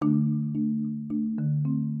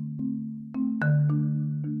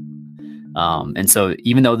And so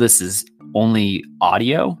even though this is only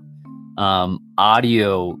audio,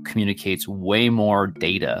 audio communicates way more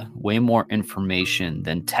data, way more information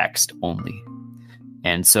than text only.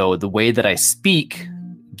 And so the way that I speak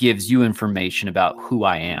gives you information about who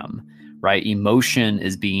I am, right? Emotion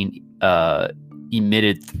is being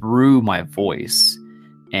emitted through my voice,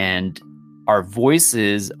 and our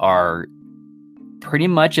voices are pretty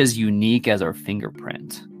much as unique as our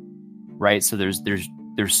fingerprint, right? So there's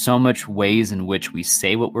so much ways in which we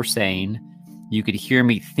say what we're saying. You could hear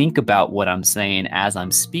me think about what I'm saying as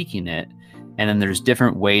I'm speaking it, and then there's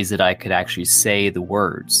different ways that I could actually say the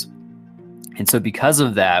words. And so because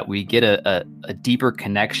of that, we get a deeper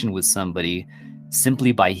connection with somebody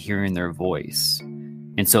simply by hearing their voice.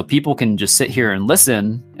 And so people can just sit here and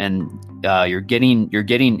listen, and you're getting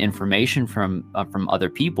information from other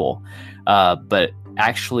people, but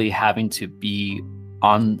actually having to be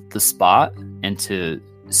on the spot and to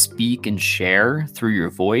speak and share through your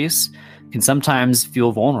voice can sometimes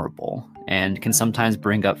feel vulnerable and can sometimes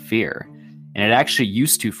bring up fear. And it actually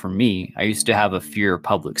used to, for me, I used to have a fear of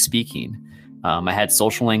public speaking. I had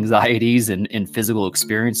social anxieties and physical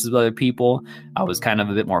experiences with other people. I was kind of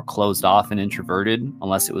a bit more closed off and introverted,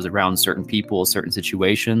 unless it was around certain people, certain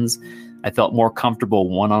situations. I felt more comfortable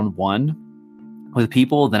one-on-one with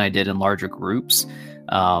people than I did in larger groups.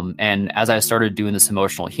 And as I started doing this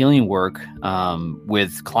emotional healing work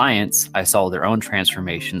with clients, I saw their own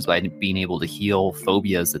transformations by being able to heal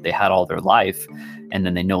phobias that they had all their life, and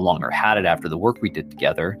then they no longer had it after the work we did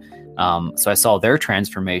together. So I saw their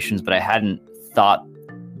transformations, but I hadn't thought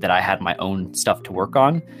that I had my own stuff to work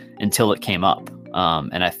on until it came up.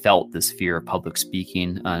 And I felt this fear of public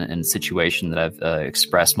speaking in a situation that I've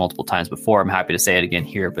expressed multiple times before. I'm happy to say it again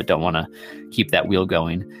here, but don't want to keep that wheel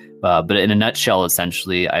going. But in a nutshell,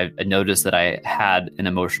 essentially, I noticed that I had an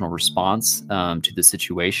emotional response to the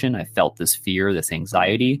situation. I felt this fear, this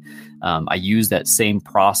anxiety. I used that same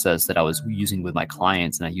process that I was using with my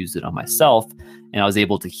clients, and I used it on myself. And I was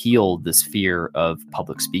able to heal this fear of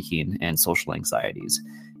public speaking and social anxieties.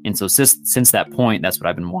 And so since that point, that's what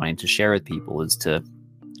I've been wanting to share with people, is to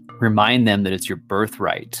remind them that it's your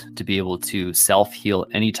birthright to be able to self-heal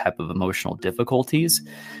any type of emotional difficulties.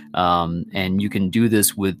 And you can do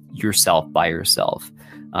this with yourself, by yourself,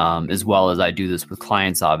 as well as I do this with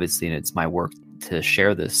clients, obviously. And it's my work to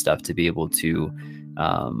share this stuff, to be able to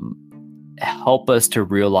help us to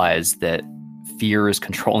realize that fear is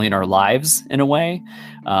controlling our lives in a way.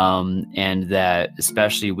 And that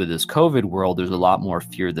especially with this COVID world, there's a lot more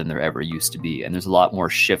fear than there ever used to be. And there's a lot more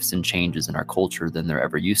shifts and changes in our culture than there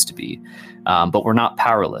ever used to be. But we're not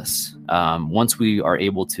powerless. Once we are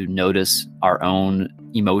able to notice our own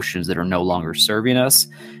emotions that are no longer serving us,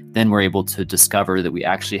 then we're able to discover that we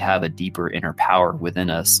actually have a deeper inner power within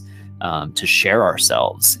us to share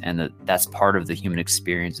ourselves, and that's part of the human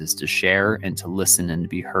experience, is to share and to listen and to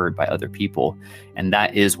be heard by other people. And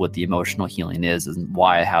that is what the emotional healing is, and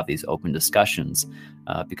why I have these open discussions,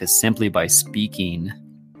 because simply by speaking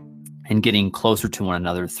and getting closer to one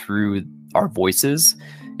another through our voices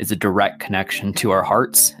is a direct connection to our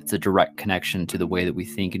hearts. It's a direct connection to the way that we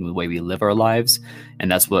think and the way we live our lives. And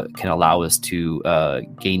that's what can allow us to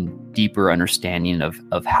gain deeper understanding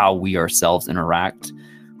of how we ourselves interact,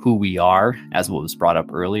 who we are, as what was brought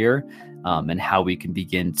up earlier, and how we can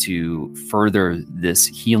begin to further this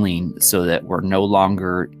healing so that we're no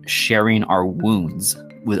longer sharing our wounds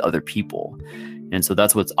with other people. And so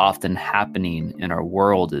that's what's often happening in our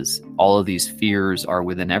world, is all of these fears are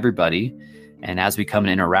within everybody. And as we come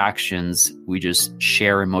in interactions, we just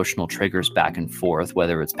share emotional triggers back and forth,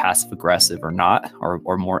 whether it's passive aggressive or not,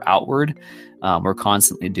 or more outward. We're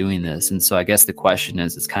constantly doing this. And so I guess the question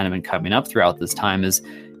is, it's kind of been coming up throughout this time, is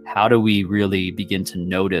how do we really begin to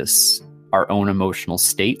notice our own emotional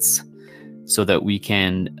states so that we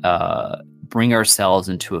can bring ourselves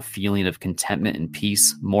into a feeling of contentment and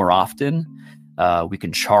peace more often? We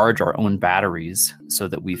can charge our own batteries so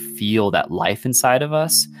that we feel that life inside of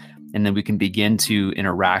us, and then we can begin to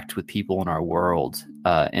interact with people in our world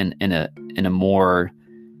in a more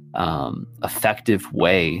effective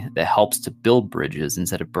way that helps to build bridges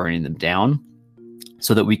instead of burning them down,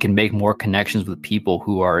 so that we can make more connections with people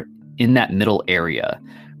who are in that middle area,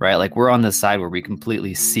 right? Like, we're on the side where we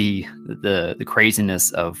completely see the craziness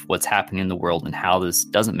of what's happening in the world and how this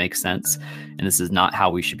doesn't make sense. And this is not how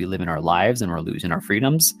we should be living our lives, and we're losing our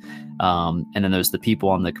freedoms. And then there's the people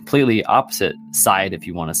on the completely opposite side, if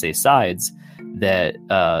you want to say sides, that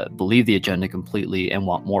believe the agenda completely and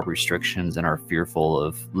want more restrictions and are fearful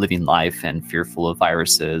of living life and fearful of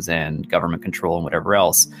viruses and government control and whatever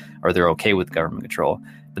else, or they're okay with government control.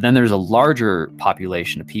 But then there's a larger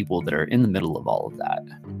population of people that are in the middle of all of that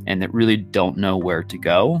and that really don't know where to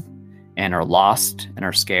go and are lost and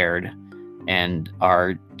are scared and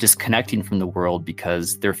are disconnecting from the world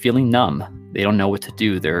because they're feeling numb. They don't know what to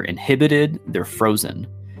do. They're inhibited. They're frozen.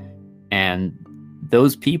 And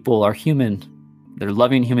those people are human. They're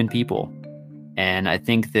loving human people. And I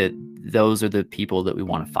think that those are the people that we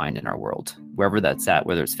want to find in our world, wherever that's at,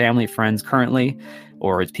 whether it's family, friends currently,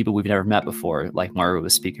 or it's people we've never met before, like Mario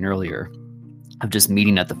was speaking earlier, of just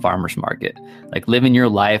meeting at the farmer's market, like living your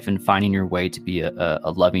life and finding your way to be a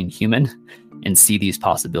loving human and see these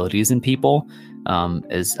possibilities in people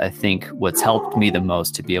is, I think, what's helped me the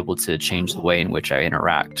most to be able to change the way in which I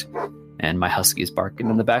interact. And my husky is barking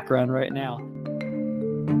in the background right now.